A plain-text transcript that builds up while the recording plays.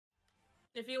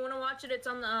If you want to watch it, it's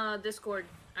on the Discord.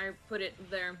 I put it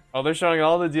there. Oh, they're showing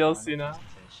all the DLC now.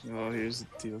 Oh, here's the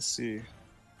DLC.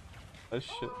 Oh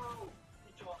shit.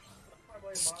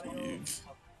 Steve.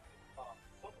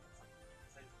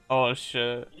 Oh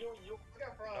shit.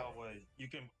 Oh wait, you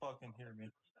can fucking hear me.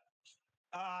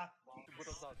 Ah.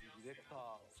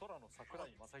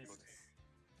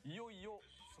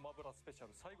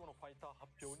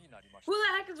 Who the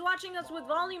heck is watching us with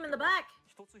volume in the back?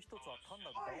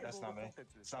 That's not me.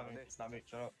 It's not me. It's not me.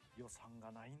 Shut up.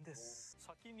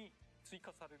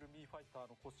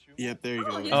 Yep, there you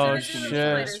go. Oh shit.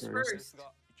 First.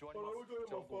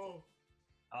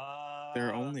 There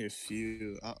are only a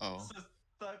few. Uh-oh.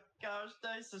 Gosh,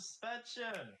 day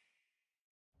suspension.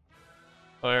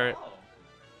 Alright.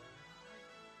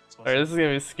 Alright, this is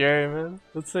gonna be scary, man.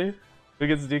 Let's see. Who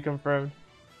gets deconfirmed?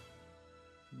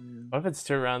 What if it's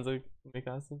 2 rounds of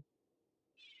Mikasa?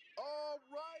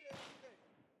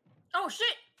 Oh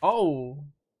shit! Oh!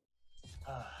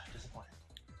 Disappointing.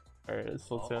 Alright, it's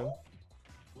still 10.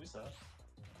 Who's that?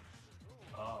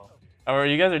 Oh. Oh,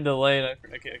 you guys are delayed.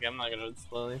 Okay, I'm not gonna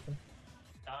spoil anything.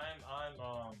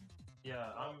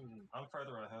 I'm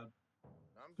further ahead.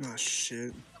 Oh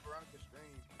shit.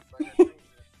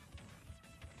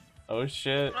 Oh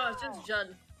shit. Oh, it's just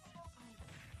Judd.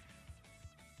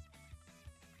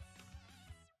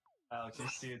 Alex, you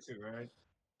see it too, right?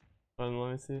 Let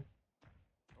me see.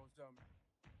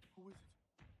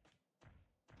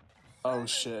 Oh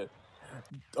shit.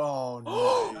 Oh no.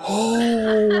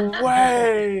 Oh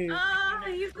way! Ah,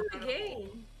 he's in the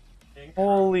game.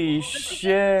 Holy Does he get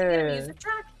shit! music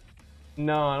track?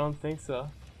 No, I don't think so.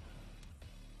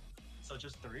 So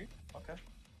just 3? Okay.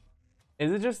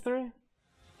 Is it just 3?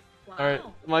 Wow. Alright,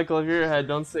 Michael, if you're ahead,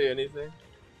 don't say anything.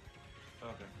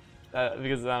 Okay.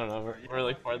 Because I don't know, we're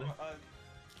really farther.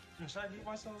 Should I mute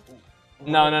myself?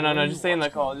 No, just stay in the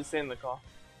call, just stay in the call.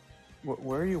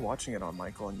 Where are you watching it on,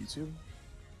 Michael? On YouTube?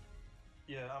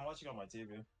 Yeah, I'm watching on my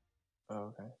TV.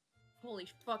 Oh, okay. Holy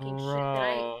fucking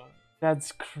Bro, shit,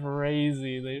 that's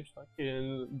crazy. They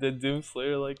fucking did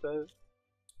Doomslayer like that.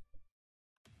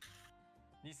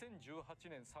 2018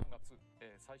年3月、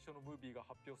最初のムービーが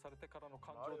発表されてからの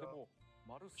感情でも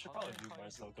丸3年間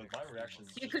以上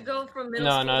You could go from middle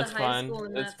No, school no, to it's high fine. school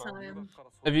in It's that fine. time.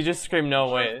 If you just scream no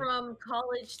Or way. from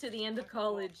college to the end of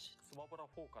college.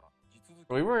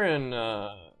 We were in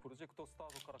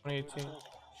 2018.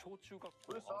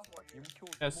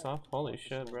 Yeah, soft. Holy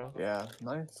shit, bro. Yeah,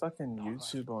 my fucking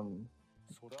YouTube on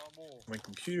my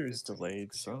computer is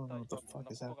delayed, so I don't know what the fuck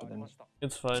is happening.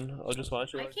 It's fun. I'll just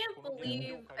watch I it. can't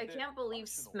believe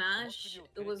Smash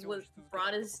was what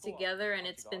brought us together, and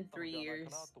it's been 3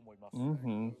 years.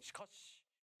 Mm-hmm.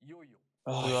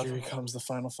 Oh, here comes the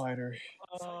final fighter.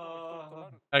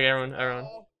 Okay, everyone.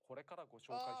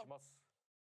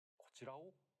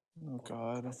 Oh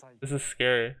god. This is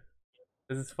scary.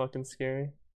 This is fucking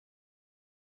scary.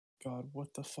 God,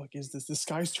 what the fuck is this? The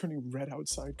sky's turning red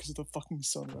outside because of the fucking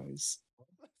sunrise.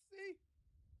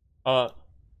 Yeah.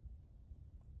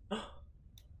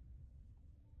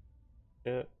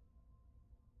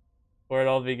 Where it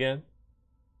all began.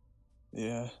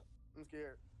 Yeah. I'm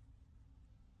scared.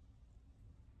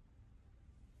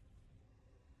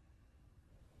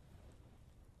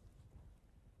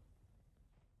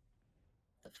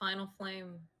 The final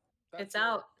flame. It's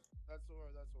out. That's Sora.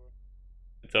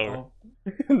 It's over.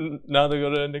 Now they go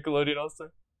to Nickelodeon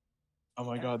All-Star. Oh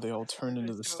my god, they all turn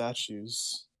into the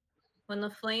statues. When the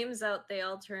flame's out, they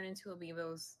all turn into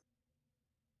amiibos.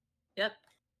 Yep.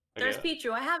 There's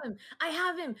Pichu. I have him.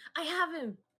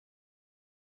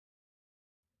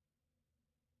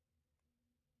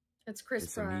 It's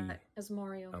Chris Pratt as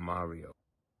Mario. Mario.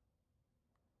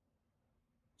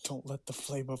 Don't let the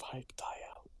flame of hype die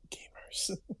out,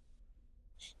 gamers.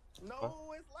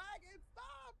 No, it's lagging.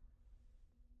 Stop.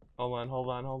 Hold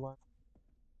on.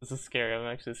 This is scary. I'm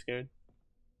actually scared.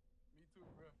 Me too,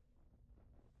 bro.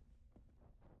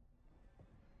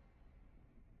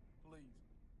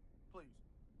 Please.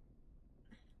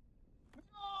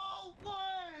 No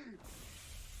way.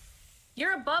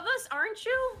 You're above us, aren't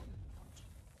you?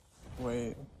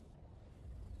 Wait.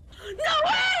 No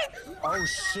way! Oh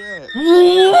shit! The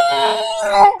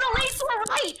leaks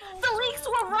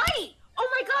were right! Oh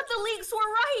my god, the leaks were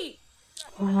right!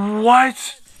 What?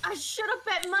 I should have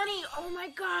bet money. Oh my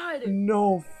god.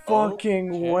 No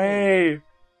fucking way.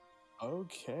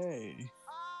 Okay.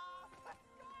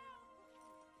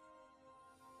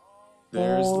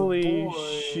 There's Holy the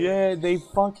boy. shit, they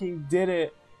fucking did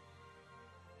it.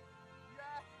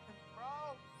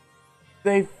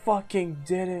 They fucking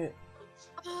did it.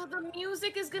 Oh, the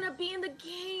music is gonna be in the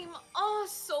game. Oh,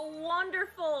 so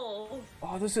wonderful.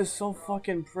 Oh, this is so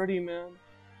fucking pretty, man.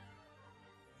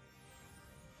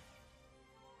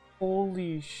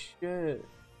 Holy shit.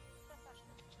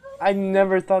 I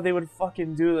never thought they would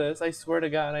fucking do this. I swear to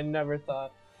God, I never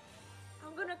thought.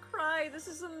 I'm gonna cry. This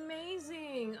is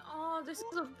amazing. Oh, this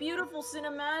is a beautiful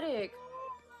cinematic.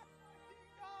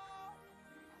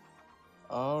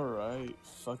 Alright,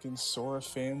 fucking Sora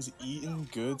fans eating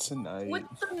good tonight. With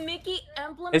the Mickey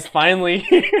emblem. It's finally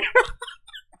here.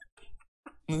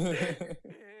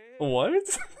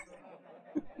 What?